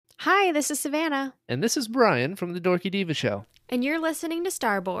Hi, this is Savannah, And this is Brian from the Dorky Diva Show, and you're listening to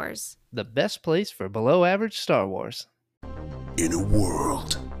Star Wars. the best place for below average Star Wars. In a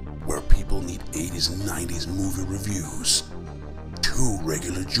world where people need 80s and 90s movie reviews, two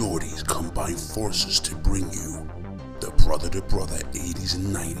regular Geordies combine forces to bring you the Brother to Brother 80s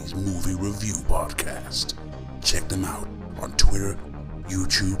and 90s movie review podcast. Check them out on Twitter,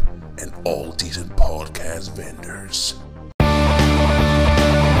 YouTube, and all decent podcast vendors.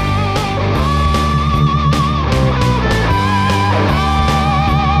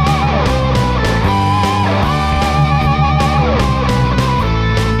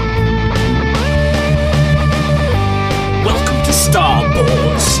 Welcome to Star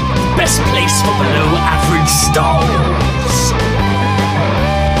Wars, best place for below average Star Wars.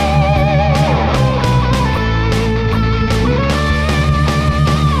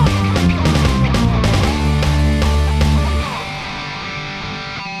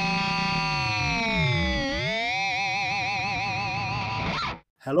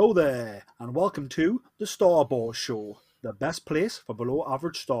 Hello there, and welcome to the Star Wars Show, the best place for below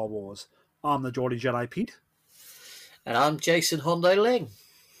average Star Wars. I'm the Geordie Jedi Pete, And I'm Jason Hondo Ling.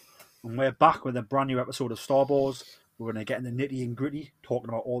 and we're back with a brand new episode of Star Wars. We're going to get in the nitty and gritty, talking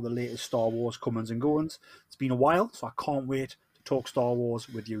about all the latest Star Wars comings and goings. It's been a while, so I can't wait to talk Star Wars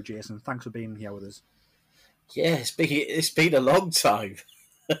with you, Jason. Thanks for being here with us. Yeah, it's been a long time.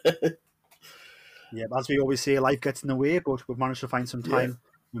 Yeah, as we always say, life gets in the way, but we've managed to find some time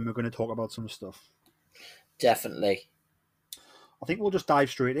when we're going to talk about some stuff. Definitely. I think we'll just dive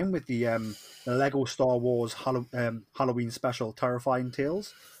straight in with the Lego Star Wars Halloween special, Terrifying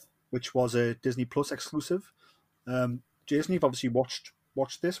Tales, which was a Disney Plus exclusive. Jason, you've obviously watched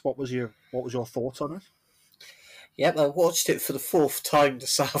this. What was your thoughts on it? Yep, I watched it for the fourth time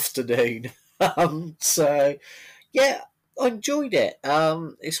this afternoon. So, yeah, I enjoyed it.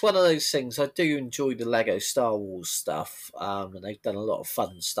 It's one of those things. I do enjoy the Lego Star Wars stuff, and they've done a lot of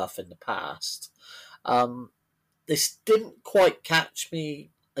fun stuff in the past. This didn't quite catch me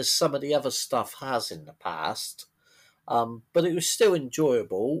as some of the other stuff has in the past, but it was still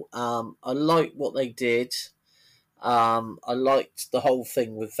enjoyable. I liked what they did. I liked the whole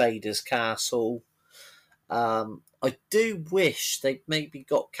thing with Vader's castle. I do wish they'd maybe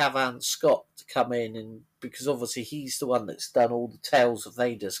got Cavan Scott to come in, and because obviously he's the one that's done all the Tales of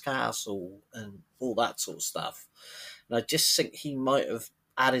Vader's Castle and all that sort of stuff. And I just think he might have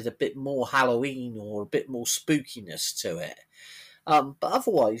added a bit more Halloween or a bit more spookiness to it. But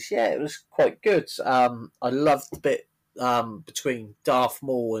otherwise, yeah, it was quite good. I loved the bit between Darth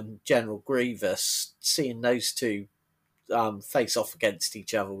Maul and General Grievous. Seeing those two face off against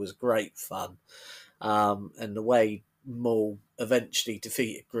each other was great fun. And the way Maul eventually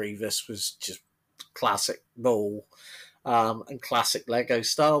defeated Grievous was just classic Maul and classic Lego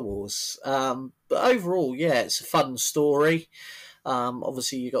Star Wars. But overall, yeah, it's a fun story.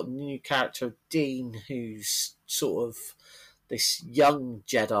 Obviously, you've got the new character of Dean, who's sort of this young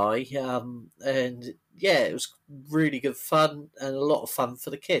Jedi. And yeah, it was really good fun and a lot of fun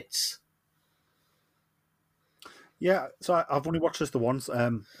for the kids. Yeah, so I've only watched this the once.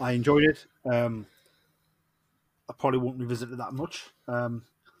 I enjoyed it. I probably won't revisit it that much.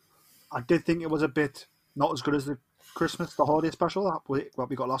 I did think it was a bit not as good as the holiday special that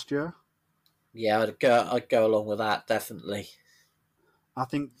we got last year. Yeah, I'd go along with that, definitely. I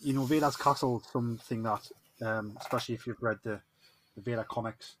think, Vader's Castle, something that, especially if you've read the Vader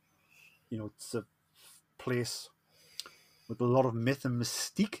comics, it's a place with a lot of myth and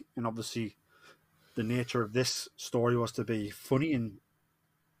mystique, and obviously the nature of this story was to be funny and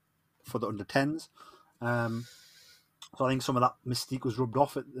for the under 10s. So I think some of that mystique was rubbed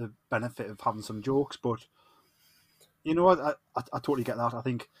off at the benefit of having some jokes, but I totally get that. I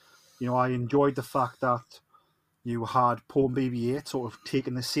think, I enjoyed the fact that you had Poe and BB-8 sort of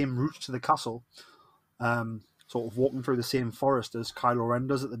taking the same route to the castle, sort of walking through the same forest as Kylo Ren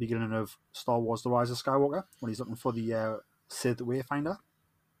does at the beginning of Star Wars The Rise of Skywalker, when he's looking for the Sith Wayfinder.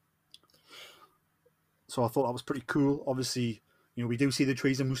 So I thought that was pretty cool. Obviously, we do see the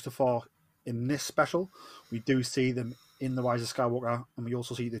trees of Mustafar in this special. We do see them in The Rise of Skywalker, and we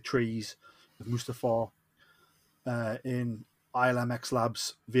also see the trees of Mustafar in ILMX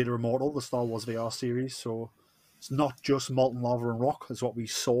Labs' Vader Immortal, the Star Wars VR series. So it's not just molten lava and rock, as what we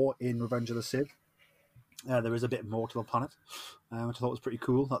saw in Revenge of the Sith. There is a bit more to the planet, which I thought was pretty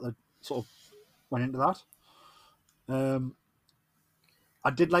cool that they sort of went into that. I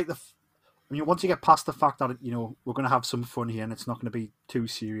did like once you get past the fact that we're going to have some fun here and it's not going to be too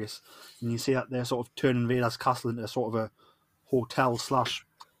serious, and you see that they're sort of turning Vader's castle into sort of a hotel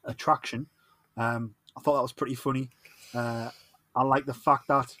 / attraction, I thought that was pretty funny. I like the fact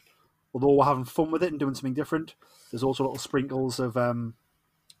that although we're having fun with it and doing something different, there's also little sprinkles of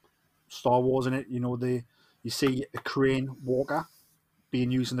Star Wars in it. You see a crane walker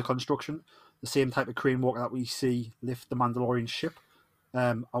being used in the construction, the same type of crane walker that we see lift the Mandalorian ship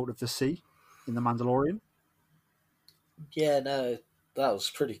out of the sea in the Mandalorian. Yeah, no, that was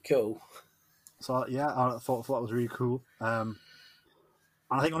pretty cool. So yeah, I thought that was really cool. And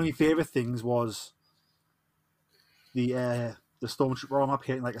I think one of my favourite things was the Stormtrooper armor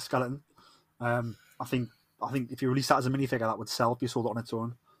hitting like a skeleton. I think if you release that as a minifigure, that would sell if you sold it on its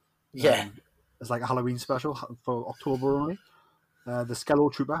own. Yeah. It's like a Halloween special for October only. The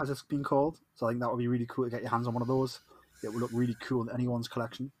Skello Trooper, as it's been called. So I think that would be really cool to get your hands on one of those. It would look really cool in anyone's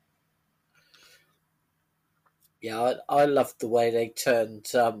collection. Yeah, I loved the way they turned,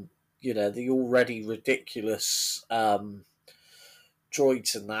 the already ridiculous droids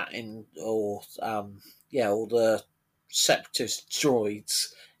and that all the Separatist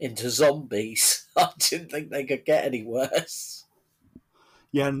droids into zombies. I didn't think they could get any worse.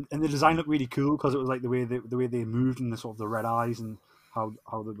 Yeah, and the design looked really cool because it was like the way they moved and the sort of the red eyes and how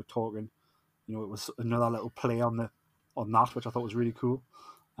they were talking. It was another little play on that, which I thought was really cool.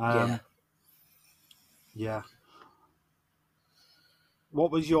 Yeah.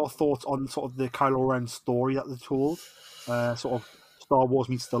 What was your thoughts on sort of the Kylo Ren story that they told? Sort of Star Wars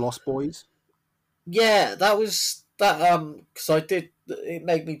meets the Lost Boys. Yeah, that was that. Because it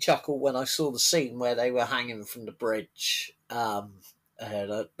made me chuckle when I saw the scene where they were hanging from the bridge. And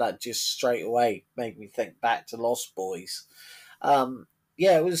that just straight away made me think back to Lost Boys.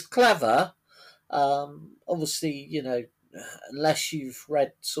 Yeah, it was clever. Obviously, unless you've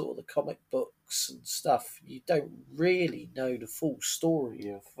read sort of the comic books and stuff, you don't really know the full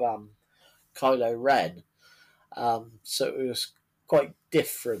story of Kylo Ren. So it was quite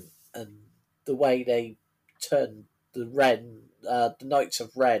different, and the way they turned the Knights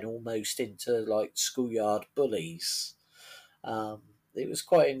of Ren almost into like schoolyard bullies. It was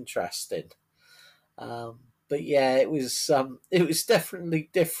quite interesting. But yeah, it was definitely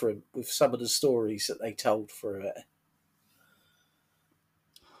different with some of the stories that they told through it.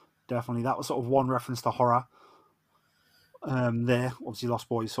 Definitely, that was sort of one reference to horror. There, obviously, Lost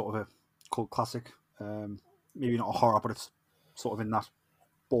Boys sort of a cult classic. Maybe not a horror, but it's sort of in that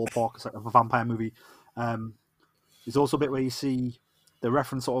ballpark. It's like a vampire movie. There's also a bit where you see the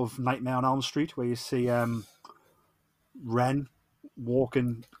reference sort of Nightmare on Elm Street, where you see Ren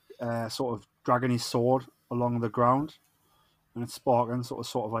walking, sort of dragging his sword along the ground, and it's sparking sort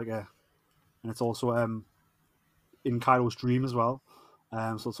of like and it's also in Kylo's dream as well.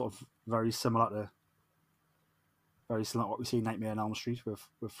 So it's sort of very similar to what we see in Nightmare on Elm Street with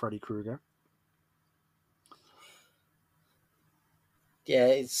Freddy Krueger. Yeah,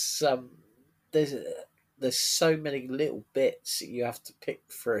 it's there's so many little bits that you have to pick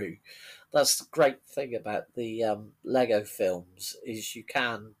through. That's the great thing about the Lego films, is you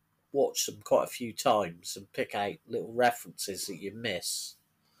can watch them quite a few times and pick out little references that you miss.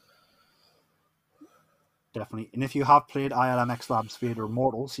 Definitely. And if you have played ILMX Labs' Vader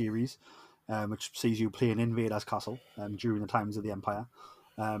Immortal series, which sees you playing in Vader's castle during the times of the Empire,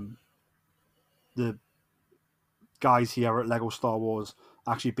 the guys here at Lego Star Wars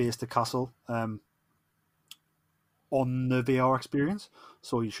actually based the castle on the VR experience.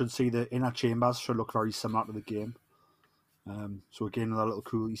 So you should see the inner chambers should look very similar to the game. So again, another little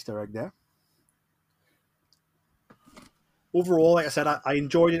cool Easter egg there. Overall, like I said, I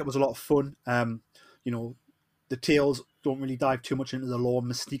enjoyed it. It was a lot of fun. The tales don't really dive too much into the lore and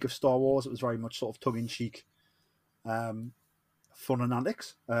mystique of Star Wars. It was very much sort of tongue-in-cheek fun and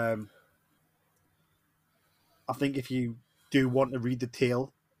antics. I think if you do want to read the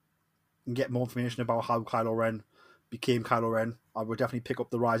tale and get more information about how Kylo Ren became Kylo Ren, I would definitely pick up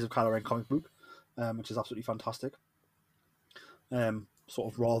the Rise of Kylo Ren comic book, which is absolutely fantastic.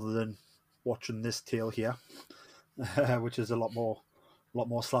 Sort of rather than watching this tale here, which is a lot more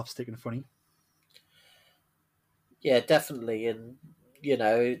slapstick and funny. Yeah, definitely. And,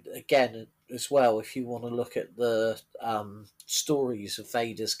 again, as well, if you want to look at the stories of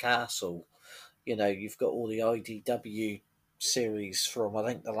Vader's castle, you've got all the IDW series from, I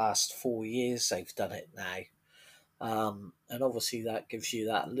think, the last 4 years they've done it now. And obviously that gives you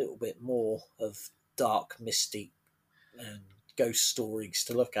that little bit more of dark, mystique and ghost stories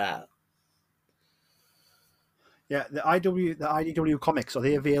to look at. Yeah, the IDW comics, are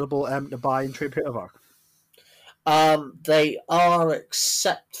they available to buy in trade paperback? They are,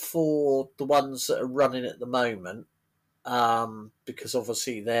 except for the ones that are running at the moment, because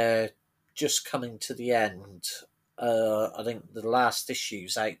obviously they're just coming to the end. I think the last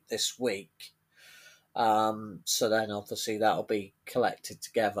issue's out this week. So then obviously that'll be collected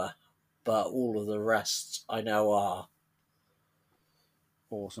together but all of the rest I know are.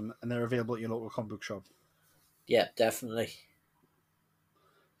 Awesome. And they're available at your local comic book shop. Yeah, definitely.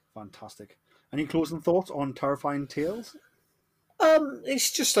 Fantastic. Any closing thoughts on Terrifying Tales?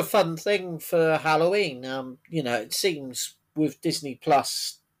 It's just a fun thing for Halloween. It seems with Disney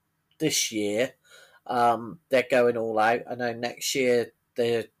Plus this year, they're going all out. I know next year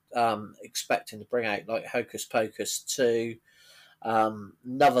they're expecting to bring out like Hocus Pocus 2.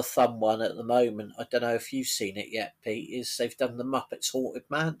 Another fun one at the moment, I don't know if you've seen it yet, Pete, is they've done the Muppets Haunted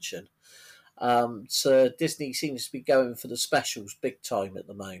Mansion. So Disney seems to be going for the specials big time at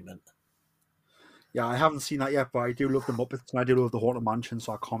the moment. Yeah, I haven't seen that yet, but I do love the Muppets and I do love the Haunted Mansion,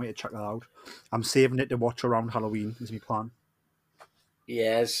 so I can't wait to check that out. I'm saving it to watch around Halloween, is my plan.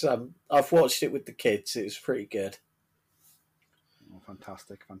 Yes, I've watched it with the kids. It was pretty good. Oh,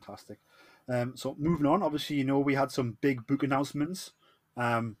 fantastic. So moving on, obviously, we had some big book announcements.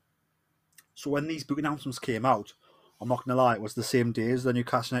 So when these book announcements came out, I'm not going to lie, it was the same day as the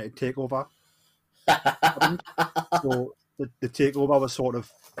Newcastle United takeover. So the takeover was sort of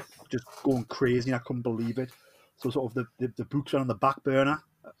just going crazy, and I couldn't believe it. So sort of the books went on the back burner.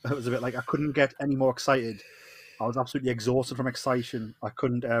 It was a bit like I couldn't get any more excited. I was absolutely exhausted from excitation. I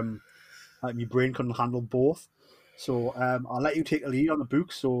couldn't, my brain couldn't handle both. So I'll let you take a lead on the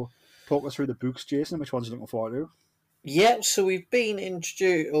books. So talk us through the books, Jason. Which ones are you looking forward to? Yeah, so we've been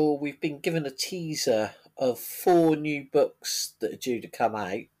introduced, or we've been given a teaser of 4 new books that are due to come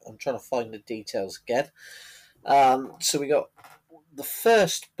out. I'm trying to find the details again. So we got the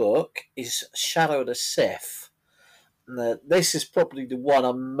first book is Shadow of the Sith. This is probably the one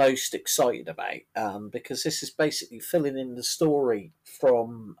I'm most excited about, because this is basically filling in the story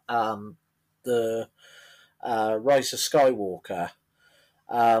from the Rise of Skywalker,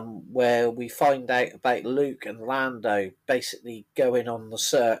 where we find out about Luke and Lando basically going on the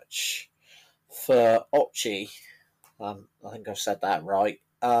search for Ochi. I think I've said that right.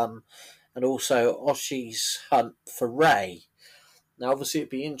 And also Ochi's hunt for Rey. Now, obviously, it'd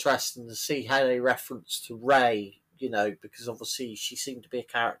be interesting to see how they reference to Rey, because obviously she seemed to be a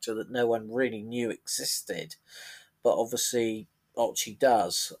character that no one really knew existed, but obviously Ochi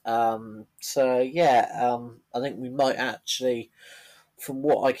does. I think we might actually, from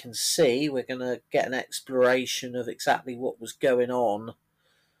what I can see, we're going to get an exploration of exactly what was going on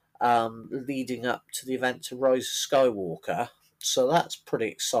leading up to the event of Rise of Skywalker. So that's pretty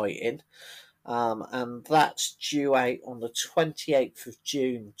exciting. And that's due out on the 28th of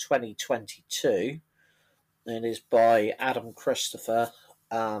June 2022 and is by Adam Christopher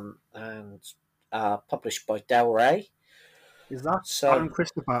and published by Del Rey. Is that Adam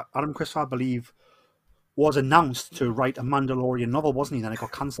Christopher? Adam Christopher, I believe, was announced to write a Mandalorian novel, wasn't he? Then it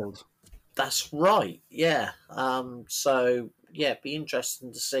got cancelled. That's right, yeah. It'd be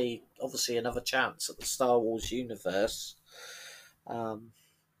interesting to see, obviously, another chance at the Star Wars universe.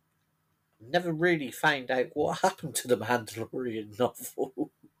 Never really found out what happened to the Mandalorian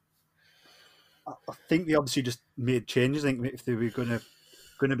novel. I think they obviously just made changes. I think if they were going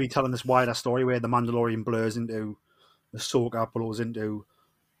to be telling this wider story where the Mandalorian blurs into Ahsoka, blows into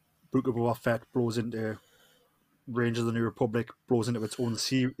Book of Boba Fett, blows into Rangers of the New Republic, blows into its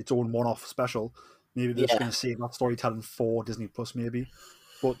own one-off special. Maybe they're just going to save that storytelling for Disney Plus, maybe.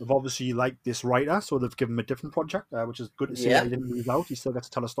 But they've obviously liked this writer, so they've given him a different project, which is good to see. That he didn't lose out. He still gets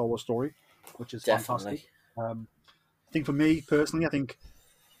to tell a Star Wars story, which is fantastic. I think for me personally,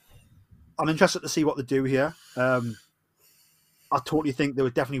 I'm interested to see what they do here. I totally think there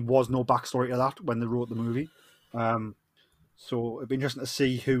definitely was no backstory to that when they wrote the movie. So it'd be interesting to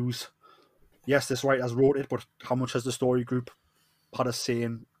see yes, this writer has wrote it, but how much has the story group had a say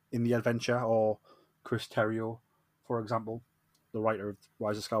in the adventure, or Chris Terrio, for example, the writer of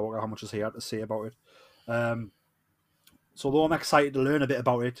Rise of Skywalker, how much has he had to say about it? So although I'm excited to learn a bit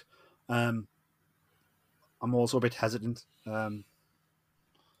about it, I'm also a bit hesitant. And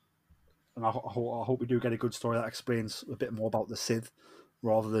I hope we do get a good story that explains a bit more about the Sith,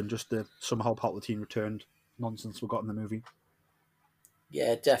 rather than just the somehow Palpatine returned nonsense we got in the movie.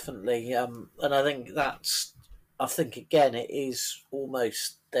 Yeah, definitely. And I think again, it is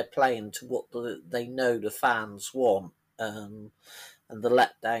almost they're playing to what they know the fans want, and the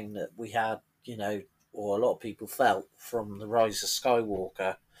letdown that we had, or a lot of people felt from the Rise of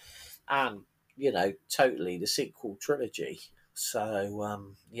Skywalker, and totally the sequel trilogy.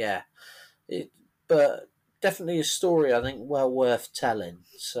 So but definitely a story I think well worth telling.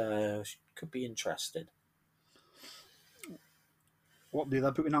 So could be interested. What were the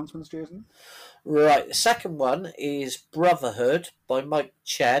other book announcements, Jason? Right, the second one is Brotherhood by Mike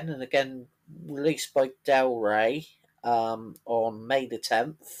Chen, and again released by Del Rey on May the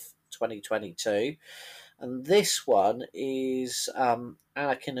 10th. 2022. And this one is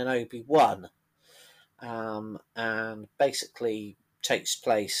Anakin and Obi-Wan, and basically takes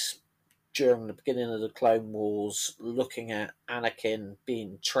place during the beginning of the Clone Wars, looking at Anakin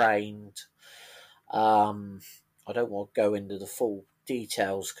being trained. I don't want to go into the full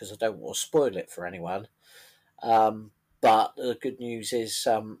details because I don't want to spoil it for anyone. But the good news is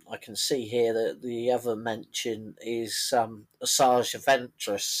I can see here that the other mention is Asajj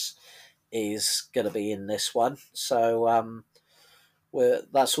Ventress is going to be in this one. So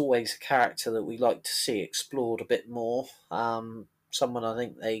that's always a character that we like to see explored a bit more. Someone I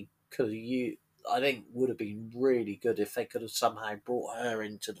think they could have used, I think would have been really good if they could have somehow brought her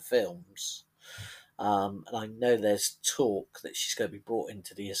into the films. And I know there's talk that she's going to be brought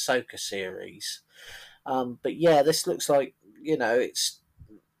into the Ahsoka series. But yeah, this looks like, it's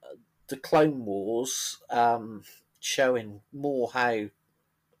the Clone Wars showing more how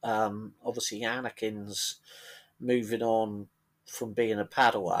obviously Anakin's moving on from being a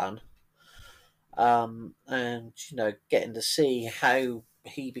Padawan, and getting to see how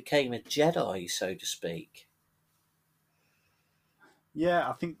he became a Jedi, so to speak. Yeah,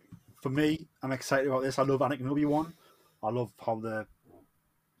 I think for me, I'm excited about this. I love Anakin and Obi-Wan. I love how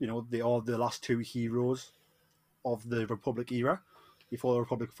they are the last two heroes of the Republic era, before the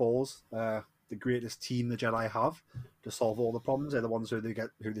Republic falls. The greatest team the Jedi have to solve all the problems. They're the ones who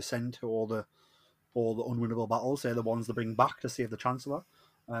they send to all the unwinnable battles. They're the ones they bring back to save the Chancellor.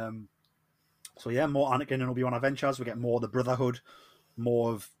 So yeah, more Anakin and Obi-Wan adventures. We get more of the Brotherhood,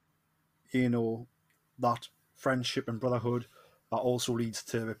 more of that friendship and brotherhood. That also leads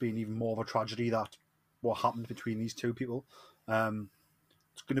to it being even more of a tragedy that what happened between these two people.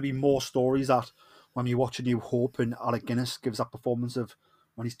 It's going to be more stories that when you watch A New Hope and Alec Guinness gives that performance of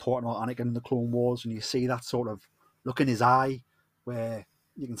when he's talking about Anakin in the Clone Wars, and you see that sort of look in his eye where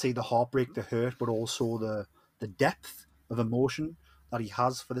you can see the heartbreak, the hurt, but also the depth of emotion that he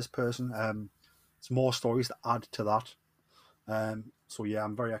has for this person. It's more stories to add to that. So yeah,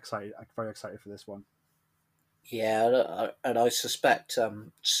 I'm very excited. For this one. Yeah, and I suspect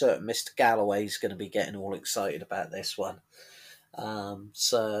certain Mr. Galloway's going to be getting all excited about this one.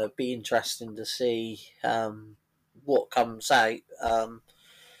 So it'd be interesting to see what comes out.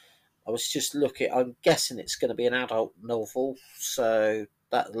 I was just looking. I'm guessing it's going to be an adult novel, so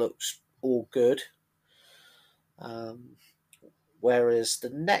that looks all good. Whereas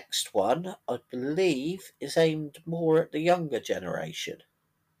the next one, I believe, is aimed more at the younger generation.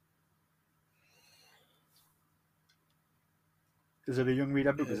 Is it a young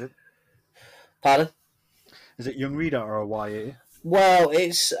reader book? Is it? Pardon? Is it young reader or a YA? Well,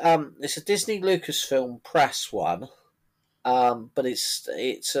 it's a Disney Lucasfilm Press one, but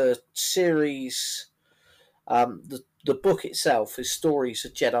it's a series. The book itself is Stories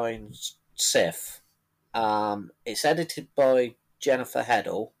of Jedi and Sith. It's edited by Jennifer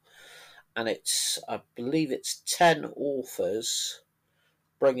Heddle, and I believe it's 10 authors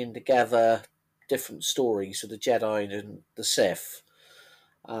bringing together different stories of the Jedi and the Sith.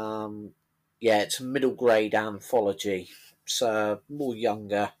 Yeah, it's a middle grade anthology, so more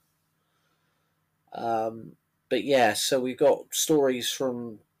younger. But yeah, so we've got stories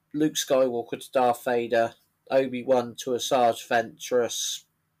from Luke Skywalker to Darth Vader, Obi-Wan to Asajj Ventress,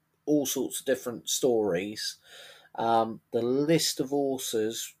 all sorts of different stories. The list of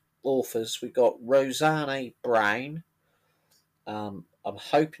authors we've got Roseanne A. Brown. I'm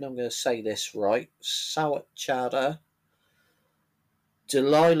hoping I'm going to say this right. Sawat Chada,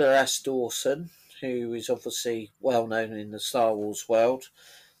 Delilah S. Dawson, who is obviously well known in the Star Wars world.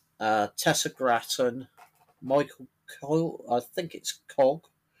 Tessa Gratton, Michael Cole, I think it's Cog,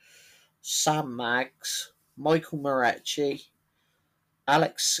 Sam Maggs, Michael Moretti,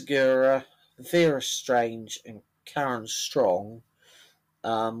 Alex Segura, Vera Strange, and Karen Strong,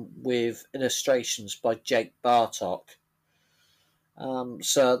 with illustrations by Jake Bartok.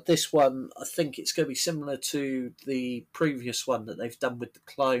 So this one, I think it's going to be similar to the previous one that they've done with the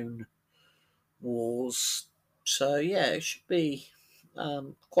Clone Wars. So yeah, it should be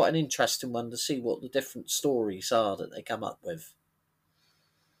quite an interesting one to see what the different stories are that they come up with.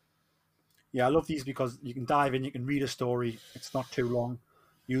 Yeah, I love these because you can dive in, you can read a story. It's not too long.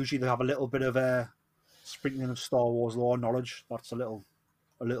 Usually they have a little bit of a sprinkling of Star Wars lore knowledge. That's a little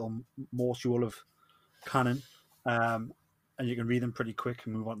morsel of canon. And you can read them pretty quick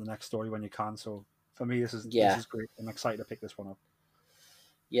and move on to the next story when you can. So for me, this is great. I'm excited to pick this one up.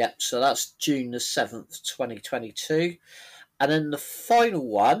 Yeah, so that's June the 7th, 2022. And then the final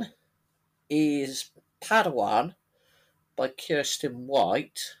one is Padawan by Kirsten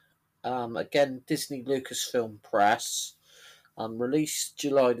White. Again, Disney Lucasfilm Press. Released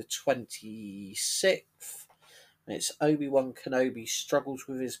July the 26th. And it's Obi-Wan Kenobi struggles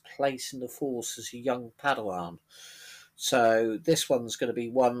with his place in the Force as a young Padawan. So this one's going to be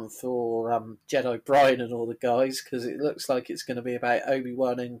one for Jedi Brian and all the guys, because it looks like it's going to be about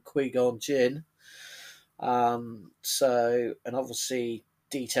Obi-Wan and Qui-Gon Jinn. And obviously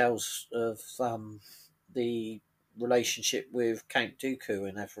details of the relationship with Count Dooku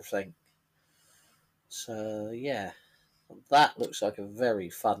and everything. So yeah, that looks like a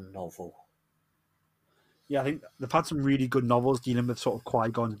very fun novel. Yeah, I think they've had some really good novels dealing with sort of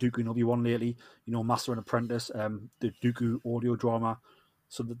Qui-Gon, Dooku, and Obi-Wan lately. You know, Master and Apprentice, the Dooku audio drama.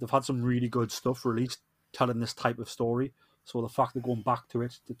 So they've had some really good stuff released telling this type of story. So the fact they're going back to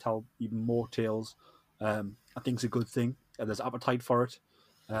it to tell even more tales, I think is a good thing. There's appetite for it.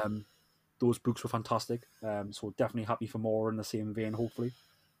 Those books were fantastic. So definitely happy for more in the same vein, hopefully.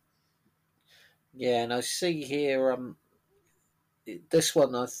 Yeah, and I see here, this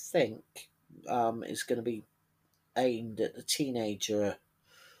one I think is going to be aimed at the teenager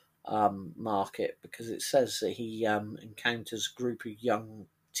market, because it says that he encounters a group of young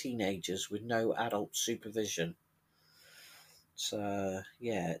teenagers with no adult supervision. So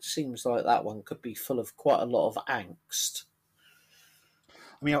yeah, it seems like that one could be full of quite a lot of angst.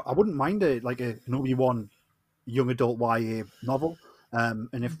 I mean, I wouldn't mind an Obi-Wan young adult YA novel, and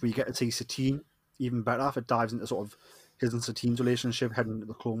if we get to see Satine, even better. If it dives into sort of his and Satine's relationship heading into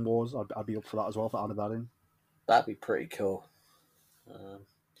the Clone Wars, I'd be up for that as well, if I added that in. That'd be pretty cool.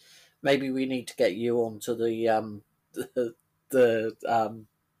 Maybe we need to get you onto the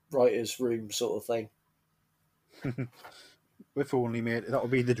writer's room sort of thing. If only, mate. That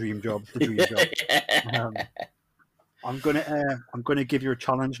would be the dream job. The dream job. I'm gonna give you a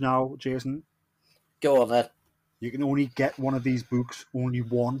challenge now, Jason. Go on then. You can only get one of these books, only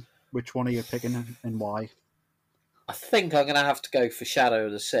one. Which one are you picking and why? I think I'm going to have to go for Shadow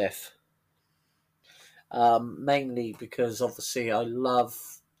of the Sith. Mainly because obviously I love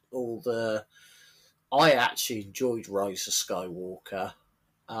I actually enjoyed Rise of Skywalker.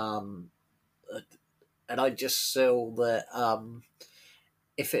 And I just feel that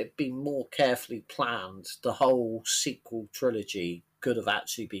if it had been more carefully planned, the whole sequel trilogy could have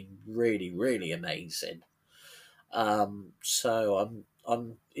actually been really, really amazing. So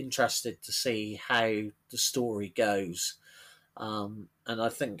I'm interested to see how the story goes. And I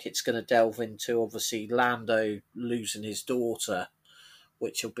think it's going to delve into, obviously, Lando losing his daughter,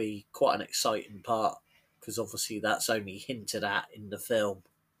 which will be quite an exciting part, because obviously that's only hinted at in the film.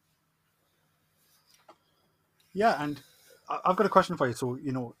 Yeah, and I've got a question for you. So,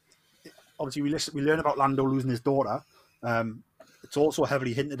 you know, obviously we learn about Lando losing his daughter. It's also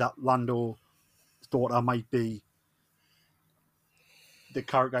heavily hinted that Lando's daughter might be the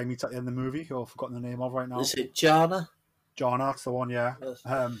character he meets at the end of the movie, who I've forgotten the name of right now. Is it Jana? Jana, that's the one, yeah. Do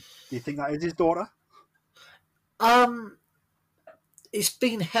you think that is his daughter? It's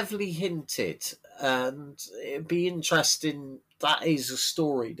been heavily hinted, and it'd be interesting. That is a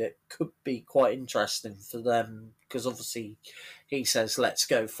story that could be quite interesting for them, because obviously he says, let's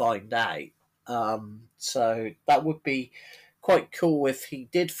go find out. So that would be quite cool if he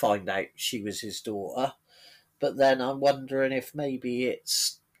did find out she was his daughter. But then I'm wondering if maybe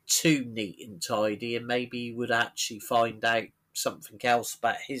it's too neat and tidy, and maybe he would actually find out something else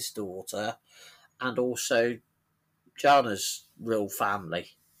about his daughter and also Jana's real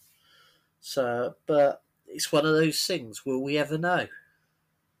family. So, but it's one of those things. Will we ever know?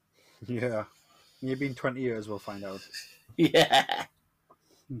 Yeah. Maybe in 20 years we'll find out. Yeah.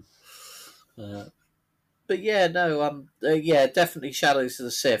 But yeah, no, yeah, definitely Shadows of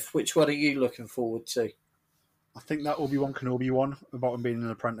the Sith. Which one are you looking forward to? I think that Obi-Wan Kenobi one, about him being an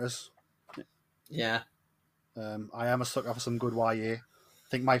apprentice. Yeah. I am a sucker for some good YA. I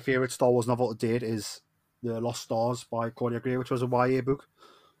think my favourite Star Wars novel to date is The Lost Stars by Claudia Gray, which was a YA book.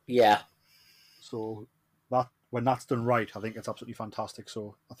 Yeah. So that when that's done right, I think it's absolutely fantastic.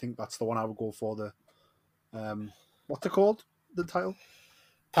 So I think that's the one I would go for. The what's it called? The title?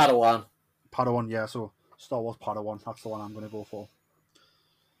 Padawan. Padawan, yeah. So Star Wars Padawan, that's the one I'm going to go for.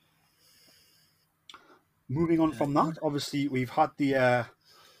 Moving on from that, obviously we've had the,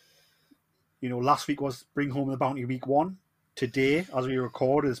 last week was Bring Home the Bounty Week 1. Today, as we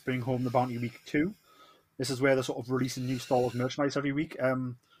record, is Bring Home the Bounty Week 2. This is where they're sort of releasing new Star Wars merchandise every week.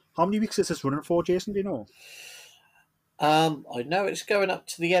 How many weeks is this running for, Jason? Do you know? I know it's going up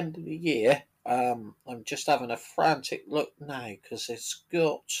to the end of the year. I'm just having a frantic look now because it's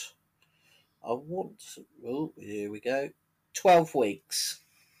got. Here we go. 12 weeks.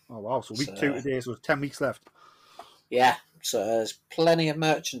 Oh wow! So week 2 today, so 10 weeks left. Yeah, so there's plenty of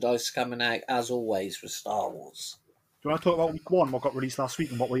merchandise coming out as always with Star Wars. you want to talk about week one? What got released last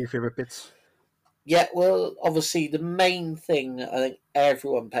week, and what were your favourite bits? Yeah, well, obviously the main thing I think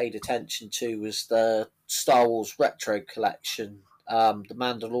everyone paid attention to was the Star Wars Retro Collection, the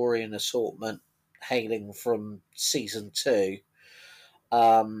Mandalorian assortment hailing from Season 2,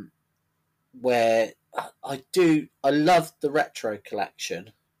 um, where I love the Retro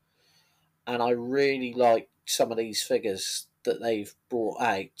Collection, and I really like some of these figures that they've brought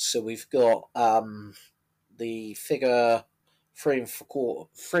out. So we've got the figure 3 and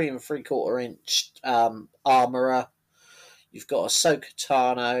 3/4 inch armorer. You've got Ahsoka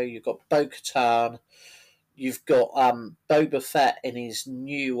Tano. You've got Bo-Katan. You've got Boba Fett in his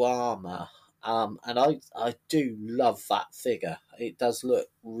new armor. And I do love that figure. It does look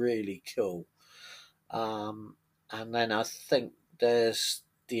really cool. And then I think there's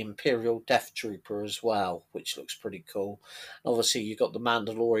the Imperial Death Trooper as well, which looks pretty cool. Obviously, you've got the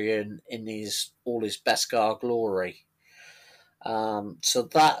Mandalorian in all his Beskar glory. So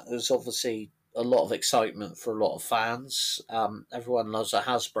that was obviously a lot of excitement for a lot of fans. Everyone loves a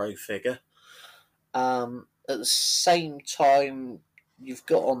Hasbro figure. At the same time, you've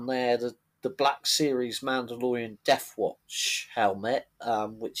got on there the Black Series Mandalorian Death Watch helmet,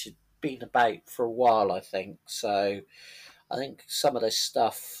 which had been about for a while, I think. So I think some of this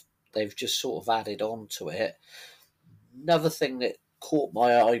stuff they've just sort of added on to it. Another thing that caught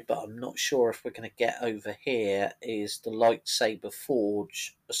my eye, but I'm not sure if we're going to get over here, is the Lightsaber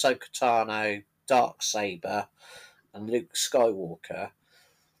Forge, Ahsoka Tano, Darksaber, and Luke Skywalker,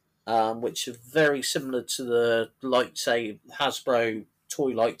 which are very similar to the Hasbro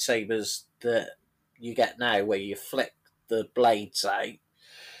toy lightsabers that you get now, where you flick the blades out.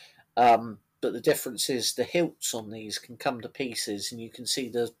 But the difference is the hilts on these can come to pieces, and you can see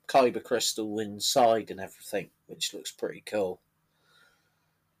the kyber crystal inside and everything, which looks pretty cool.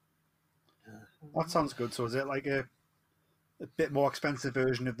 That sounds good. So is it like a bit more expensive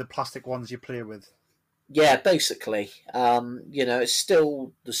version of the plastic ones you play with? Yeah, basically. It's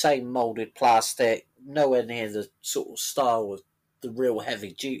still the same moulded plastic, nowhere near the sort of style of the real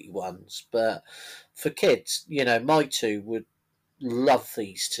heavy duty ones. But for kids, my two would love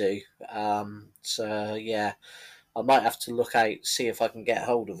these two. So yeah, I might have to look out, see if I can get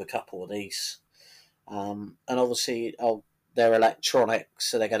hold of a couple of these. And obviously, they're electronic,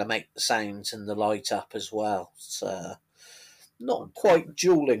 so they're going to make the sounds and the light up as well. So not quite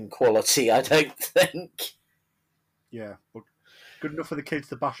dueling quality, I don't think. Yeah, but good enough for the kids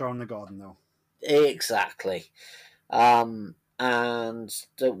to bash around the garden, though. Exactly.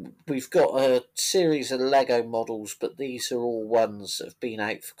 We've got a series of Lego models, but these are all ones that have been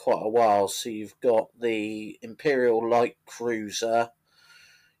out for quite a while. So you've got the Imperial Light Cruiser,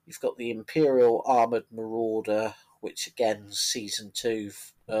 you've got the Imperial Armoured Marauder, which again is Season 2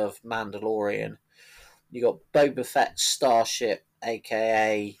 of Mandalorian. You got Boba Fett's Starship,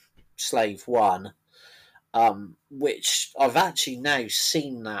 aka Slave One, which I've actually now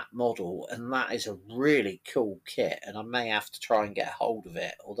seen that model, and that is a really cool kit, and I may have to try and get hold of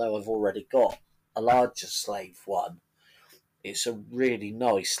it, although I've already got a larger Slave One. It's a really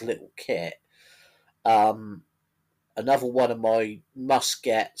nice little kit. Another one of my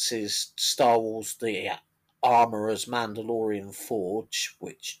must-gets is Star Wars The Armorer's Mandalorian Forge,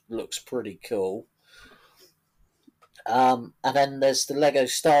 which looks pretty cool. And then there's the Lego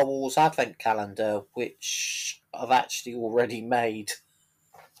Star Wars Advent Calendar, which I've actually already made.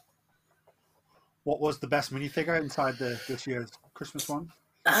 What was the best minifigure inside this year's Christmas one?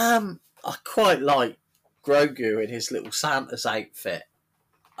 I quite like Grogu in his little Santa's outfit.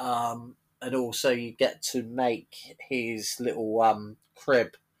 And also you get to make his little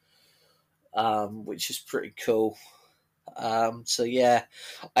crib, which is pretty cool. So yeah,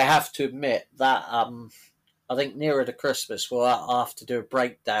 I have to admit that I think nearer to Christmas I'll have to do a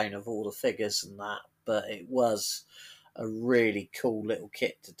breakdown of all the figures and that, but it was a really cool little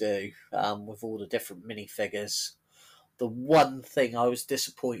kit to do, with all the different minifigures. The one thing I was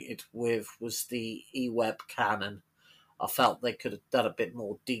disappointed with was the eWeb cannon. I felt they could have done a bit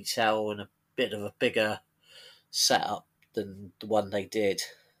more detail and a bit of a bigger setup than the one they did.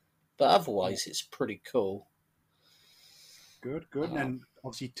 But otherwise, it's pretty cool. Good. And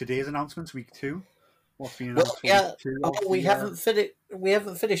obviously today's announcements, week 2. What's been Well, announced for yeah. week 2? We haven't finished. We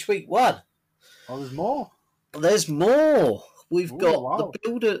haven't finished week 1. Oh, there's more. There's more. We've got wow. the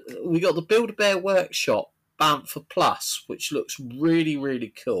Builder. We got the Build-A-Bear Workshop Bantha Plus, which looks really,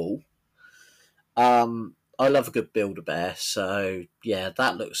 really cool. I love a good Build-A-Bear, so yeah,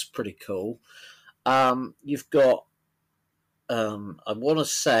 that looks pretty cool. You've got, I want to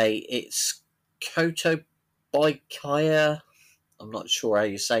say it's Koto Baikaya. I'm not sure how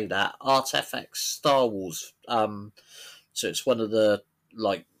you say that. Artefacts Star Wars. So it's one of the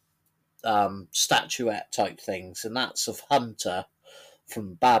like statuette type things, and that's of Hunter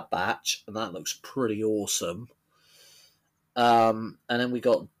from Bad Batch, and that looks pretty awesome. And then we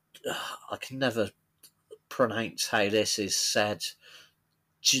got, I can never pronounce how this is said,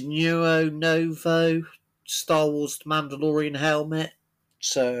 Genuo Novo Star Wars Mandalorian helmet.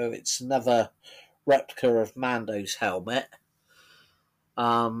 So it's another replica of Mando's helmet.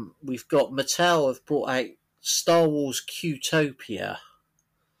 We've got Mattel have brought out Star Wars Qtopia,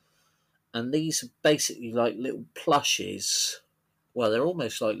 and these are basically like little plushes. Well, they're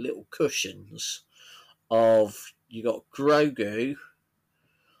almost like little cushions of, you got Grogu,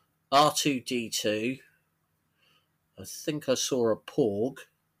 R2D2, I think I saw a Porg.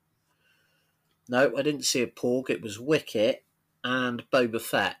 No, I didn't see a Porg, it was Wicket and Boba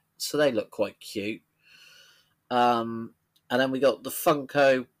Fett, so they look quite cute. And then we got the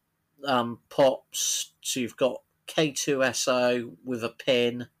Funko Pops, so you've got K2SO with a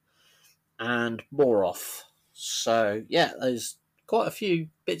pin and Moroff. So yeah, there's quite a few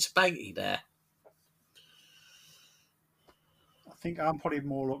bits of bounty there. I think I'm probably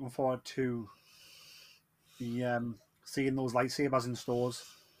more looking forward to the seeing those lightsabers in stores.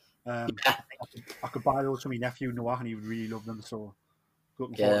 I could buy those for my nephew Noah, and he would really love them. So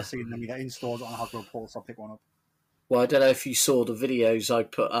looking forward to seeing them either in stores or on Hasbro Pulse. I'll pick one up. Well, I don't know if you saw the videos I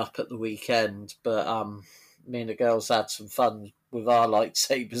put up at the weekend, but me and the girls had some fun with our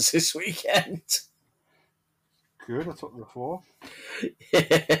lightsabers this weekend. Good, I took the floor.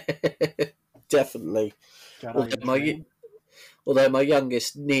 Definitely. Although my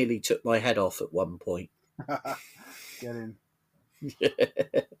youngest nearly took my head off at one point. Get in. That's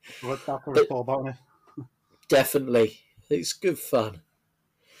what it's all about, isn't it? Definitely. It's good fun.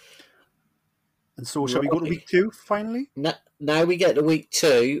 And so, shall we go to week 2 finally? Now we get to week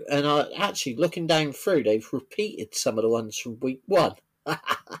 2, and actually looking down through, they've repeated some of the ones from week 1.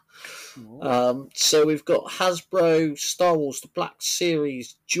 So we've got Hasbro Star Wars The Black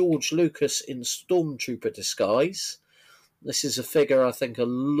Series George Lucas in Stormtrooper disguise. This is a figure I think a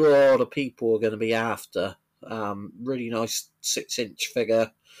lot of people are going to be after. Really nice 6-inch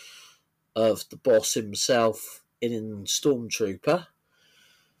figure of the boss himself in Stormtrooper.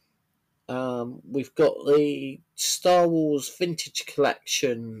 We've got the Star Wars Vintage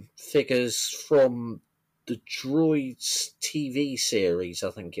Collection figures from the Droids TV series,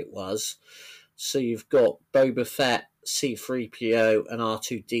 I think it was. So you've got Boba Fett, C-3PO and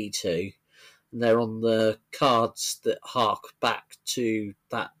R2-D2. And they're on the cards that hark back to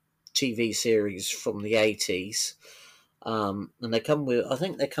that TV series from the 80s. And they come with, I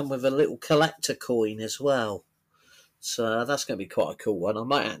think they come with a little collector coin as well. So that's going to be quite a cool one. I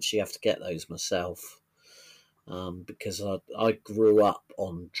might actually have to get those myself. Because I grew up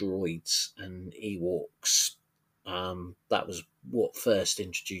on droids and Ewoks. That was what first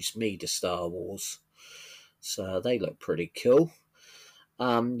introduced me to Star Wars. So they look pretty cool.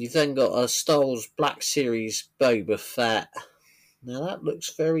 You've then got a Star Wars Black Series Boba Fett. Now that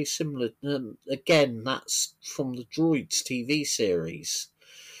looks very similar. Again, that's from the Droids TV series.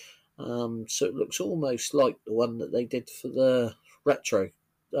 So it looks almost like the one that they did for the retro,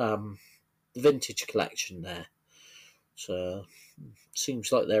 vintage collection there. So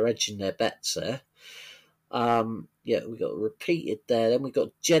seems like they're edging their bets there. Yeah, we got repeated there. Then we got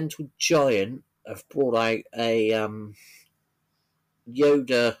Gentle Giant have brought out a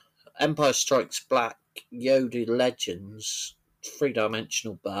Yoda Empire Strikes Back Yoda Legends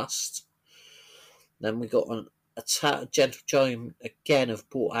 3-dimensional bust. Then we got a Gentle Giant again have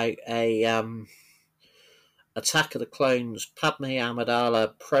brought out a Attack of the Clones Padme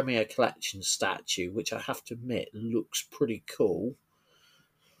Amidala Premier Collection statue, which I have to admit looks pretty cool.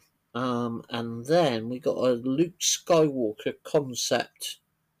 And then we got a Luke Skywalker concept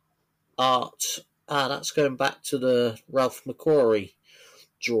art. That's going back to the Ralph McQuarrie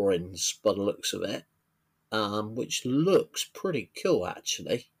drawings by the looks of it, which looks pretty cool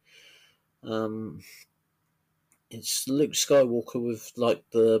actually. It's Luke Skywalker with like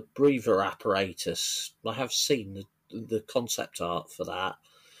the breather apparatus. I have seen the concept art for that.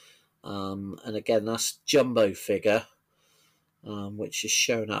 And again, that's jumbo figure, which is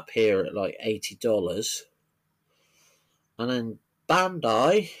shown up here at like $80. And then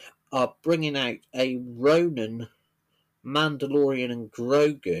Bandai are bringing out a Ronin, Mandalorian and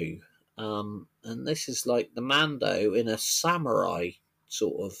Grogu. And this is like the Mando in a samurai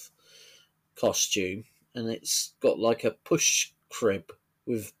sort of costume. And it's got like a push crib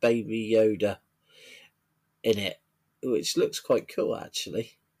with Baby Yoda in it, which looks quite cool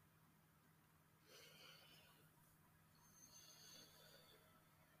actually.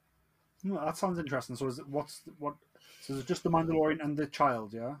 That sounds interesting. So is it what? So is it just the Mandalorian and the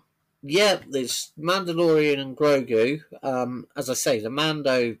child? Yeah. Yeah, there's Mandalorian and Grogu. As I say, the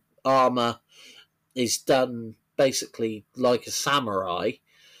Mando armor is done basically like a samurai,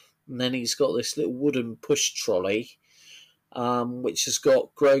 and then he's got this little wooden push trolley, which has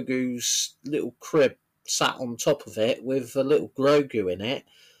got Grogu's little crib sat on top of it with a little Grogu in it.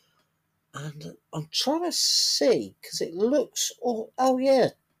 And I'm trying to see because it looks. Oh yeah,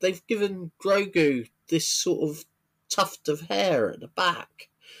 they've given Grogu this sort of tuft of hair at the back.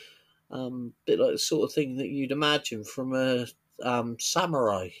 Bit like the sort of thing that you'd imagine from a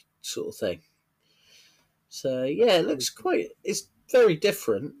samurai sort of thing. So yeah, it looks quite. It's very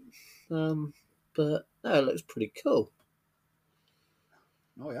different, but no, it looks pretty cool.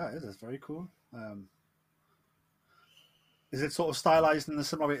 Oh yeah, it is. It's very cool. Is it sort of stylized in the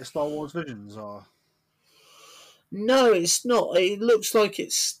similar way to Star Wars Visions, or? No, it's not. It looks like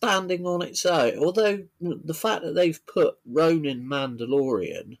it's standing on its own. Although the fact that they've put Ronin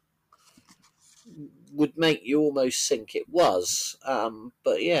Mandalorian would make you almost think it was.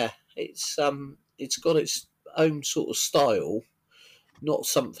 But yeah, it's got its own sort of style. Not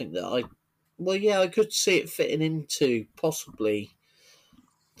something that I. Well, yeah, I could see it fitting into possibly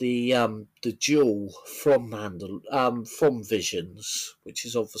the duel from from Visions, which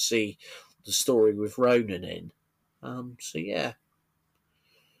is obviously the story with Ronan in. So yeah.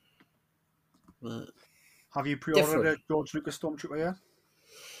 Have you pre-ordered Different. a George Lucas Stormtrooper yet?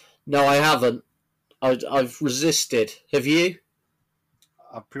 No, I haven't. I've resisted. Have you?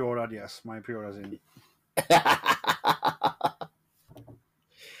 I've pre-ordered. Yes, my pre-order's in.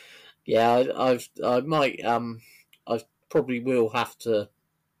 Yeah, I might. I probably will have to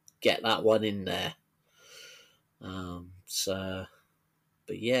get that one in there. So,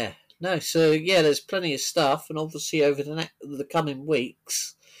 but yeah, no. So yeah, there's plenty of stuff, and obviously over the coming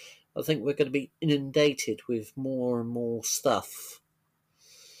weeks, I think we're going to be inundated with more and more stuff.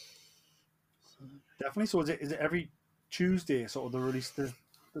 Definitely. So is it every Tuesday sort of they release the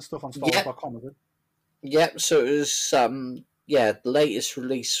stuff on StarWars.com, is it? Yep. So it was the latest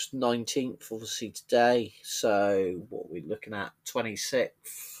release 19th, obviously today. So what are we looking at?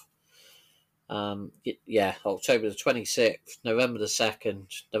 26th. October the 26th, November the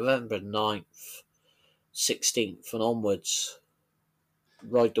 2nd, November the 9th, 16th and onwards,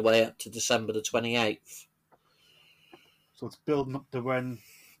 right the way up to December the 28th. So it's building up to when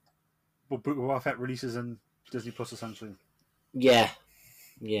Boba Fett releases in Disney Plus, essentially. Yeah.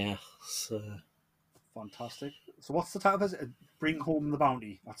 So Fantastic. So what's the title of it? Bring Home the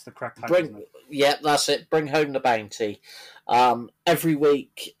Bounty. That's the correct title, isn't it? Yeah, that's it. Bring Home the Bounty. Every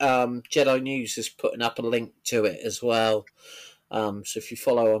week, Jedi News is putting up a link to it as well. So if you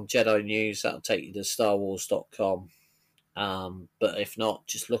follow on Jedi News, that'll take you to StarWars.com. But if not,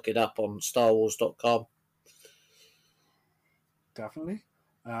 just look it up on StarWars.com. Definitely.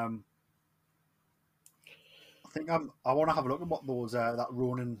 I think I want to have a look at what those that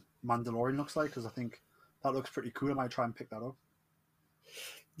Ronin Mandalorian looks like, because I think that looks pretty cool. I might try and pick that up.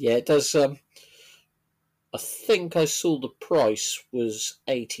 Yeah, it does. I think I saw the price was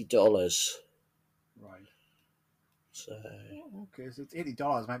 $80. Right. So okay, so it's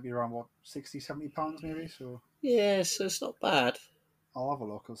 $80. Might be around what, £60-70 maybe. So yeah, so it's not bad. I'll have a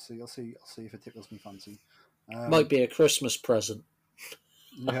look. I'll see if it tickles me fancy. Might be a Christmas present.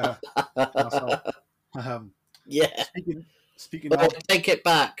 Yeah. Yeah. Speaking Oh, of, take it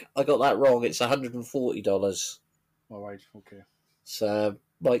back. I got that wrong. It's $140. all right, okay, So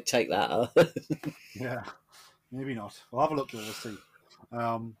might take that up. yeah, maybe not. We'll have a look. We'll see.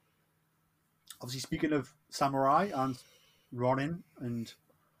 Obviously, speaking of samurai and Ronin and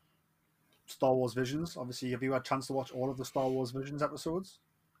Star Wars Visions, obviously, have you had a chance to watch all of the Star Wars Visions episodes?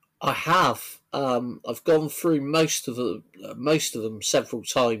 I have. I've gone through most of them several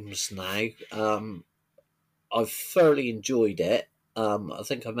times now. I've thoroughly enjoyed it. I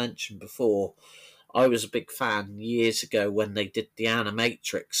think I mentioned before, I was a big fan years ago when they did the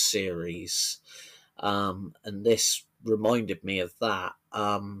Animatrix series, and this reminded me of that.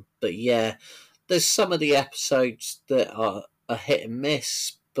 But yeah, there's some of the episodes that are hit and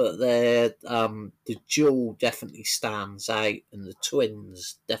miss, but the duel definitely stands out, and the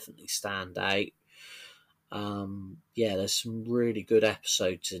twins definitely stand out. Yeah, there's some really good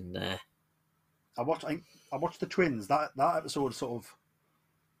episodes in there. I watched the twins. That episode sort of,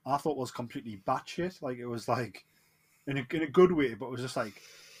 I thought was completely batshit. Like it was like in a good way, but it was just like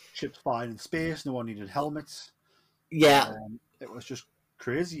ships flying in space. No one needed helmets. Yeah, it was just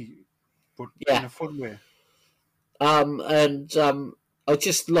crazy, but Yeah. in a fun way. I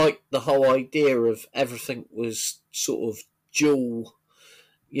just liked the whole idea of everything was sort of dual,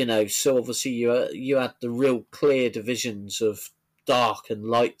 So obviously you had the real clear divisions of dark and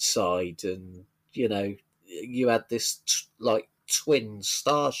light side, and you had this like twin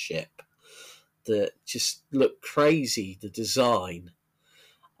starship that just looked crazy, the design.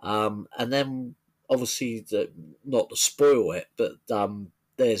 And then obviously, not to spoil it, but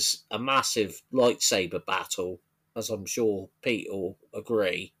there's a massive lightsaber battle, as I'm sure Pete will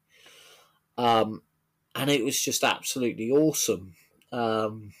agree. And it was just absolutely awesome.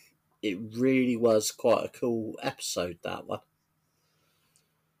 It really was quite a cool episode, that one.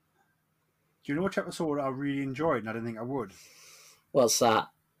 Do you know which episode I really enjoyed and I didn't think I would? What's that?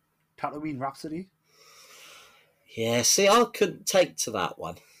 Tatooine Rhapsody. Yeah, see, I couldn't take to that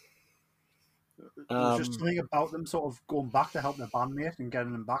one. There's just something about them sort of going back to help their bandmate and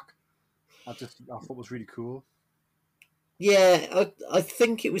getting them back. I thought was really cool. Yeah, I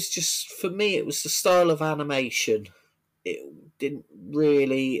think it was just, for me, it was the style of animation. It didn't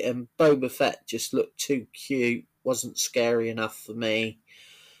really, and Boba Fett just looked too cute, wasn't scary enough for me.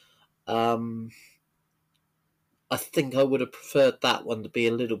 I think I would have preferred that one to be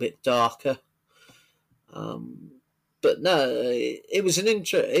a little bit darker. But no, it was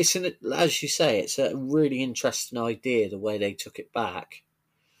as you say, it's a really interesting idea, the way they took it back.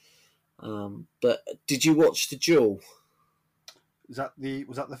 But did you watch The Duel? Was that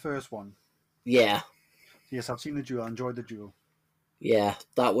the first one? Yeah. Yes, I've seen The Duel. I enjoyed The Duel. Yeah,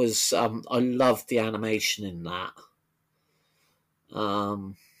 that was. I loved the animation in that.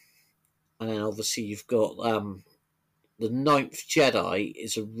 And then obviously you've got the Ninth Jedi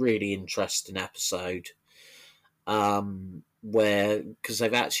is a really interesting episode. Where, because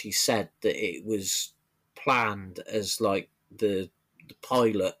they've actually said that it was planned as like the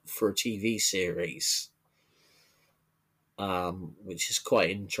pilot for a TV series, which is quite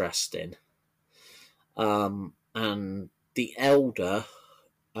interesting. And The Elder,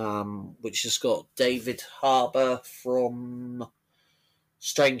 which has got David Harbour from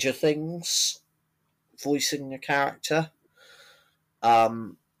Stranger Things voicing the character.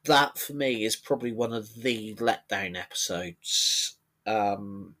 That for me is probably one of the letdown episodes.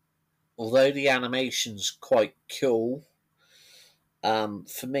 Although the animation's quite cool,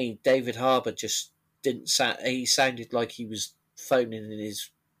 for me, David Harbour just didn't sound. He sounded like he was phoning in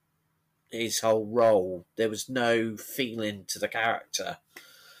his whole role. There was no feeling to the character.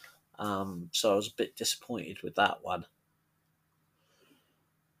 So I was a bit disappointed with that one.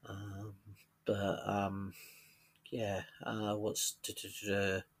 Yeah.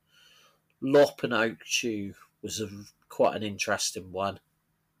 Lop and Oakchew was quite an interesting one.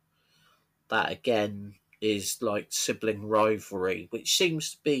 That again is like sibling rivalry, which seems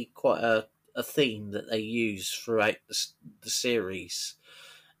to be quite a theme that they use throughout the series.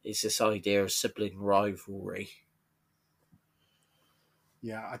 Is this idea of sibling rivalry?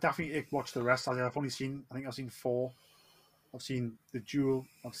 Yeah, I definitely watched the rest. I've seen 4. I've seen The Duel.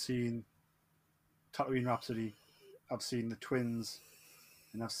 I've seen Tatooine Rhapsody. I've seen The Twins,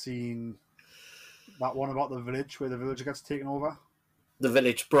 and I've seen that one about the village where the villager gets taken over. The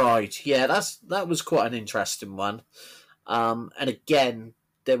Village Bride. Yeah, that was quite an interesting one. And again,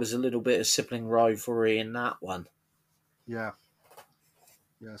 there was a little bit of sibling rivalry in that one. Yeah.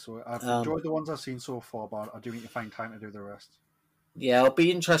 Yeah, so I've enjoyed the ones I've seen so far, but I do need to find time to do the rest. Yeah, I'll be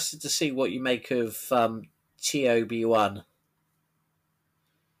interested to see what you make of TOB1.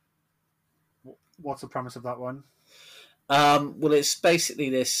 What's the premise of that one? Well, it's basically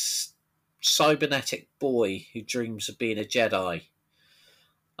this cybernetic boy who dreams of being a Jedi,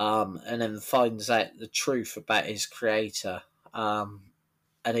 and then finds out the truth about his creator. And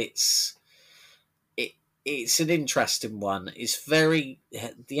it's an interesting one. It's the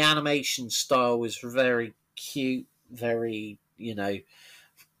animation style is very cute, very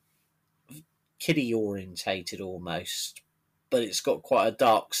kiddie orientated almost, but it's got quite a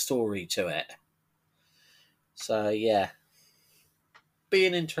dark story to it. So yeah, be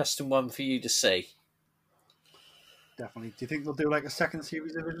an interesting one for you to see. Definitely. Do you think they'll do like a second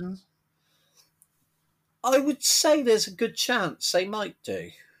series of Visions? I would say there's a good chance they might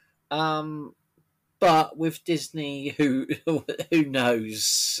do. But with Disney, who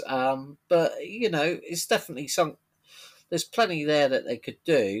knows? But it's definitely there's plenty there that they could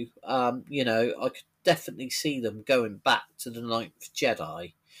do. I could definitely see them going back to the Ninth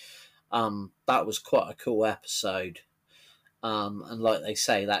Jedi. That was quite a cool episode. And like they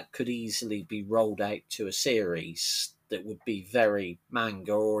say, that could easily be rolled out to a series that would be very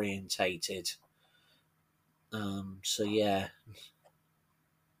manga orientated. So yeah.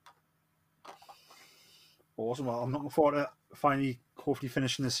 Awesome. Well, I'm looking forward to finally, hopefully,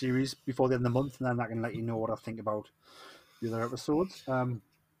 finishing the series before the end of the month, and then I can let you know what I think about the other episodes.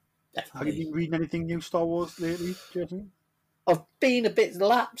 Have you definitely. been reading anything new Star Wars lately, Jason? I've been a bit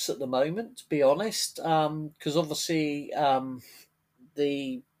lapse at the moment, to be honest, because obviously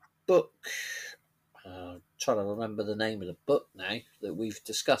the book. Trying to remember the name of the book now that we've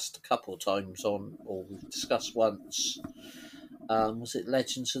discussed a couple of times on, or we've discussed once. Was it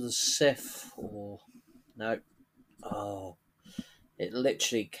Legends of the Sith or no? Oh, it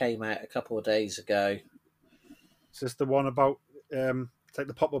literally came out a couple of days ago. Is this the one about? It's like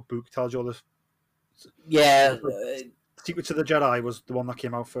the pop-up book tells you all the Yeah, Secrets of the Jedi was the one that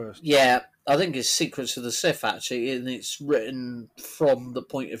came out first. yeah. I think it's Secrets of the Sith actually, and it's written from the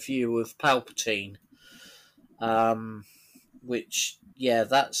point of view of Palpatine. Which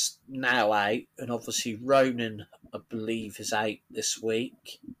that's now out, and obviously Ronin, I believe, is out this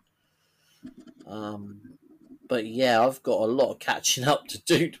week. But yeah, I've got a lot of catching up to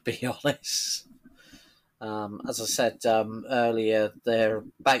do, to be honest. As I said earlier, they're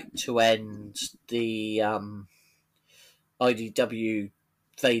about to end the IDW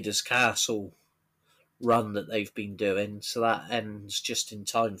Vader's Castle run that they've been doing, so that ends just in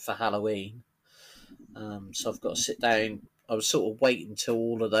time for Halloween. So I've got to sit down. I was sort of waiting until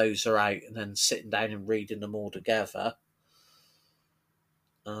all of those are out and then sitting down and reading them all together.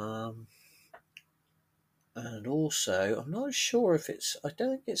 And also, I'm not sure if I don't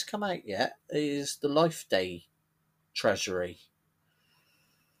think it's come out yet, is the Life Day Treasury.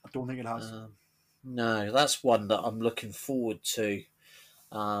 I don't think it has. No, that's one that I'm looking forward to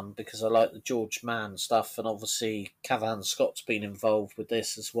because I like the George Mann stuff, and obviously Cavan Scott's been involved with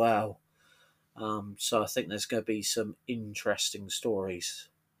this as well. So I think there's going to be some interesting stories.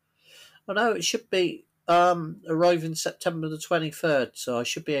 I know it should be arriving September the 23rd, so I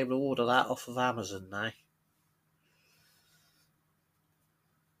should be able to order that off of Amazon now.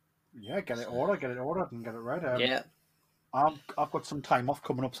 Yeah, get it ordered, and get it right. Yeah. I've got some time off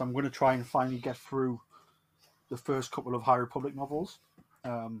coming up, so I'm going to try and finally get through the first couple of High Republic novels.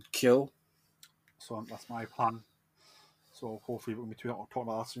 Cool. So that's my plan. So hopefully we'll be talking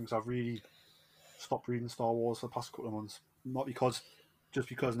about that soon, because I've really stopped reading Star Wars for the past couple of months. Not just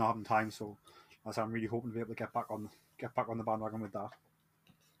because not having time. So as I'm really hoping to be able to get back on the bandwagon with that.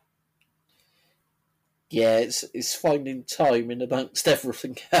 Yeah, it's finding time in amongst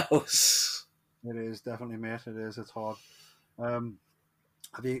everything else. It is definitely, mate. It is. It's hard. Have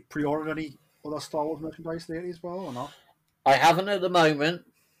you pre-ordered any other Star Wars merchandise lately as well, or not? I haven't at the moment.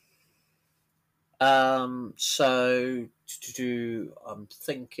 So I'm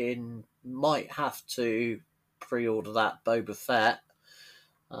thinking might have to pre-order that Boba Fett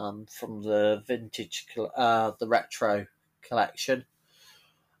from the vintage, the retro collection.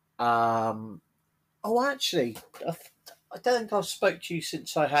 Actually, I don't think I've spoke to you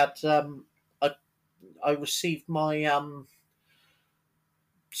since I had I received my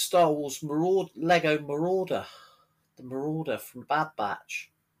Star Wars Lego Marauder, the Marauder from Bad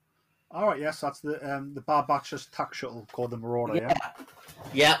Batch. All right, yes, that's the Bad Batch's tack shuttle called the Marauder.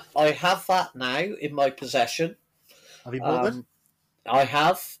 Yeah, I have that now in my possession. Have you bought it? I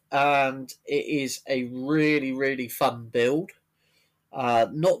have, and it is a really, really fun build.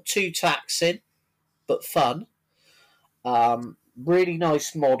 Not too taxing, but fun. Really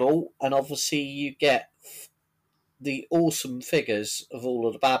nice model, and obviously you get the awesome figures of all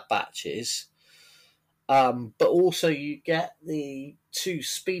of the Bad Batches. But also you get the 2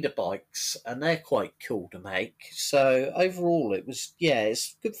 speeder bikes, and they're quite cool to make. So overall, it's a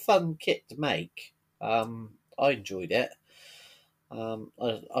good fun kit to make. I enjoyed it.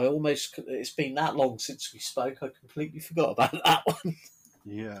 It's been that long since we spoke, I completely forgot about that one.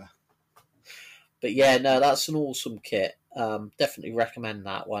 Yeah. But yeah, no, that's an awesome kit. Definitely recommend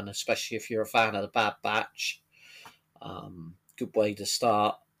that one, especially if you're a fan of the Bad Batch. Good way to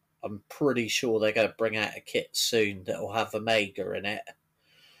start. I'm pretty sure they're going to bring out a kit soon that will have Omega in it.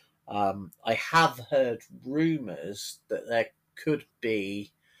 I have heard rumours that there could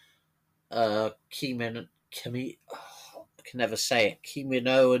be I can never say it,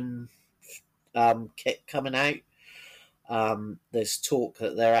 Kaminoan kit coming out. There's talk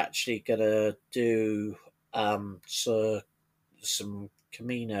that they're actually going to do some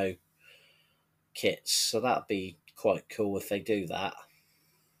Kamino kits, so that'd be quite cool if they do that.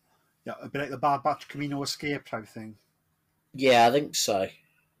 Yeah, a bit like the Bad Batch Camino Escape type thing. Yeah, I think so.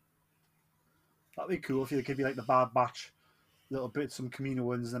 That'd be cool if they could be like the Bad Batch, little bit some Camino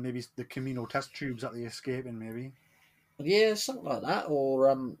ones, and maybe the Camino test tubes that they escape in, maybe. Yeah, something like that,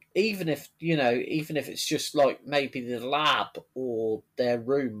 or even if it's just like maybe the lab or their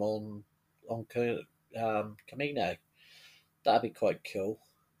room on Camino, that'd be quite cool.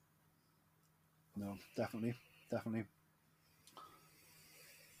 No, definitely.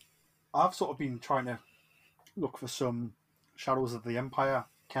 I've sort of been trying to look for some Shadows of the Empire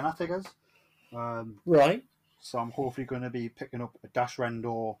Kenner figures. Right. So I'm hopefully going to be picking up a Dash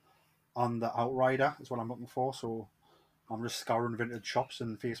Rendor and the Outrider is what I'm looking for. So I'm just scouring vintage shops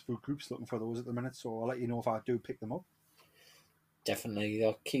and Facebook groups looking for those at the minute. So I'll let you know if I do pick them up. Definitely,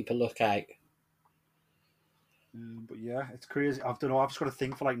 I'll keep a lookout. But yeah, it's crazy. I've just got a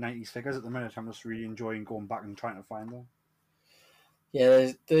thing for like 90s figures at the minute. I'm just really enjoying going back and trying to find them.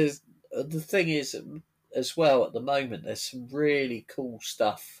 Yeah, there's the thing is as well at the moment. There's some really cool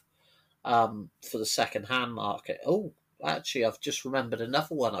stuff for the second-hand market. Oh, actually, I've just remembered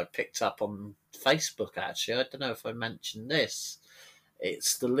another one I picked up on Facebook. Actually, I don't know if I mentioned this.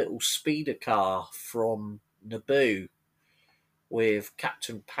 It's the little speeder car from Naboo with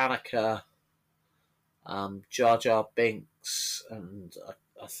Captain Panaka, Jar Jar Binks, and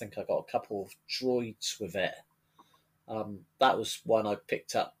I think I got a couple of droids with it. That was one I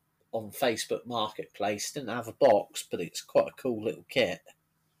picked up on Facebook Marketplace. Didn't have a box, but it's quite a cool little kit.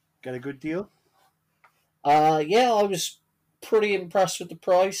 Get a good deal? Yeah, I was pretty impressed with the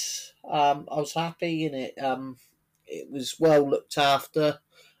price. I was happy in it. It was well looked after.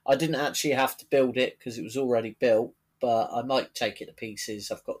 I didn't actually have to build it because it was already built, but I might take it to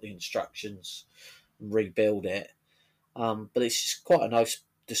pieces. I've got the instructions and rebuild it. But it's just quite a nice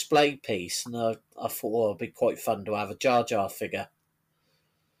display piece, and I thought it'd be quite fun to have a Jar Jar figure.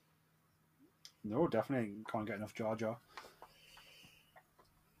 No, definitely can't get enough Jar Jar.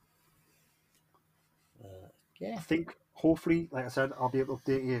 Yeah. I think hopefully, like I said, I'll be able to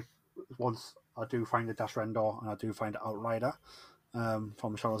update you once I do find the Dash Rendor and I do find Outrider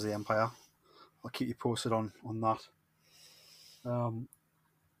from Shadows of the Empire. I'll keep you posted on that. I'll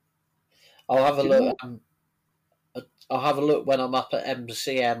have a look. I'll have a look when I'm up at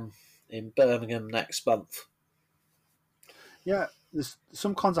MCM in Birmingham next month. Yeah, there's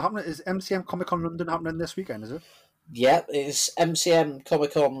some cons are happening. Is MCM Comic Con London happening this weekend, is it? Yep, it's MCM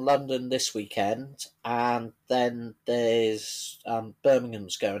Comic Con London this weekend, and then there's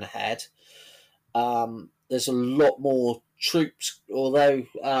Birmingham's going ahead. There's a lot more troops, although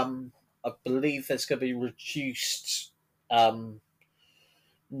I believe there's going to be reduced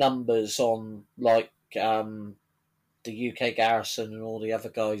numbers on like the UK Garrison and all the other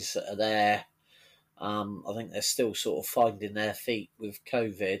guys that are there. I think they're still sort of finding their feet with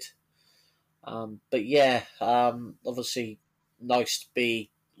COVID. But yeah, obviously nice to be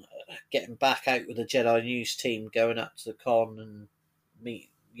getting back out with the Jedi News team, going up to the con and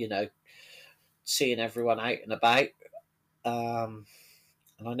meet, seeing everyone out and about. And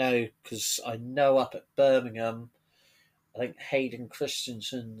I know, because I know up at Birmingham, I think Hayden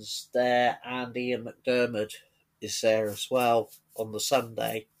Christensen's there and Ian McDermott is there as well on the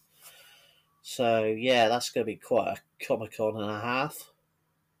Sunday. So yeah, that's going to be quite a Comic-Con and a half.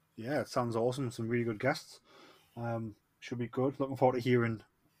 Yeah, it sounds awesome. Some really good guests. Should be good. Looking forward to hearing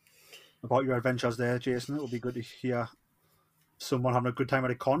about your adventures there, Jason. It'll be good to hear someone having a good time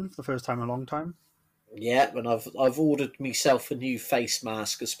at a con for the first time in a long time. Yeah, and I've ordered myself a new face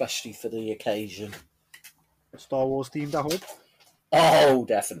mask, especially for the occasion. Star Wars themed, I hope. Oh,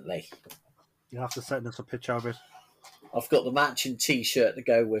 definitely. You'll have to send us a picture of it. I've got the matching T-shirt to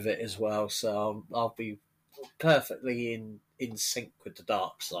go with it as well, so I'll be perfectly in sync with the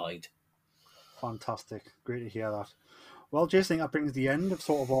dark side. Fantastic. Great to hear that. Well, Jason, that brings the end of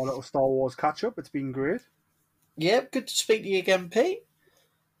sort of our little Star Wars catch-up. It's been great. Yeah, good to speak to you again, Pete.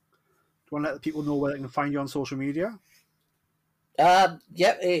 Do you want to let the people know where they can find you on social media? Yep,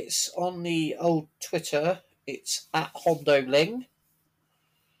 it's on the old Twitter. It's at HondoLing.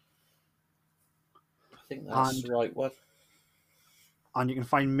 I think that's the right one. And you can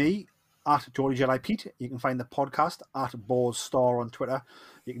find me at Geordie Jedi Pete. You can find the podcast at Boars Star on Twitter.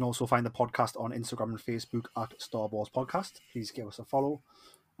 You can also find the podcast on Instagram and Facebook at Star Wars Podcast. Please give us a follow,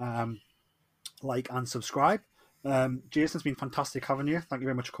 like and subscribe. Jason, it's been fantastic having you. Thank you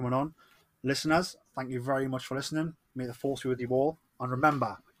very much for coming on. Listeners, thank you very much for listening. May the force be with you all. And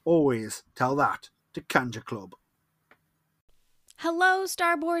remember, always tell that to Kanja Club. Hello,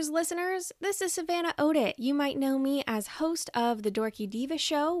 Star Wars listeners. This is Savannah Odit. You might know me as host of The Dorky Diva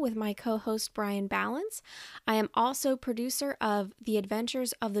Show with my co-host Brian Balance. I am also producer of The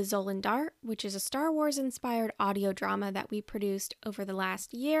Adventures of the Zolan Dart, which is a Star Wars-inspired audio drama that we produced over the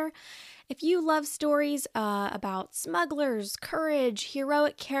last year. If you love stories about smugglers, courage,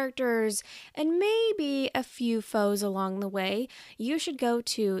 heroic characters, and maybe a few foes along the way, you should go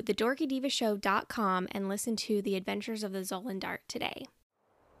to thedorkydivashow.com and listen to The Adventures of the Zolan Dart today.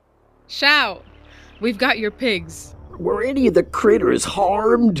 Shout! We've got your pigs. Were any of the critters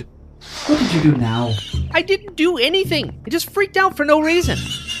harmed? What did you do now? I didn't do anything. I just freaked out for no reason.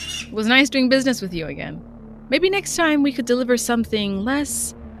 It was nice doing business with you again. Maybe next time we could deliver something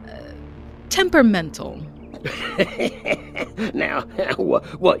less... temperamental. Now,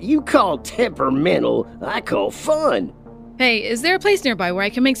 what you call temperamental, I call fun. Hey, is there a place nearby where I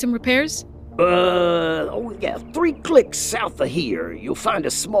can make some repairs? 3 clicks south of here, you'll find a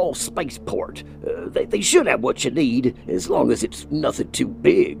small spaceport. They should have what you need, as long as it's nothing too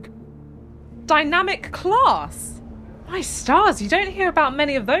big. Dynamic class? My stars, you don't hear about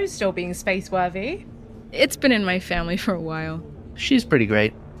many of those still being space-worthy. It's been in my family for a while. She's pretty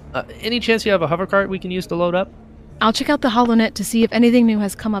great. Any chance you have a hover cart we can use to load up? I'll check out the HoloNet to see if anything new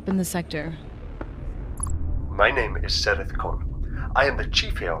has come up in the sector. My name is Sereth Kol. I am the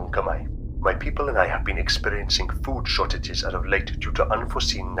chief here on Kamai. My people and I have been experiencing food shortages as of late due to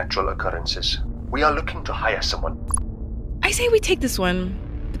unforeseen natural occurrences. We are looking to hire someone. I say we take this one.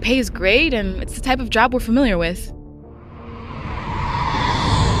 The pay is great, and it's the type of job we're familiar with.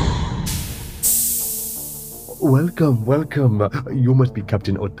 Welcome. You must be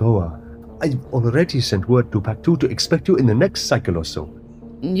Captain Otoa. I've already sent word to Pac 2 to expect you in the next cycle or so.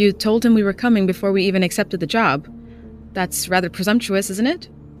 You told him we were coming before we even accepted the job. That's rather presumptuous, isn't it?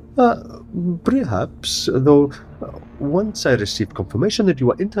 Perhaps, though once I received confirmation that you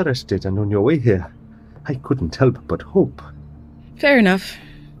were interested and on your way here, I couldn't help but hope. Fair enough.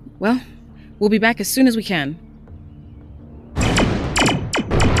 Well, we'll be back as soon as we can.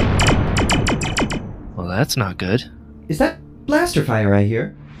 Well, that's not good. Is that blaster fire I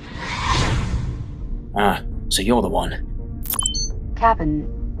hear? So you're the one. Captain,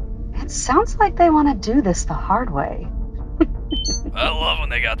 it sounds like they want to do this the hard way. I love when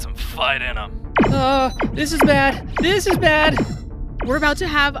they got some fight in them. This is bad. This is bad. We're about to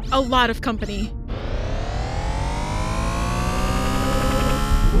have a lot of company.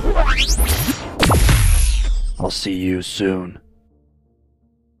 I'll see you soon.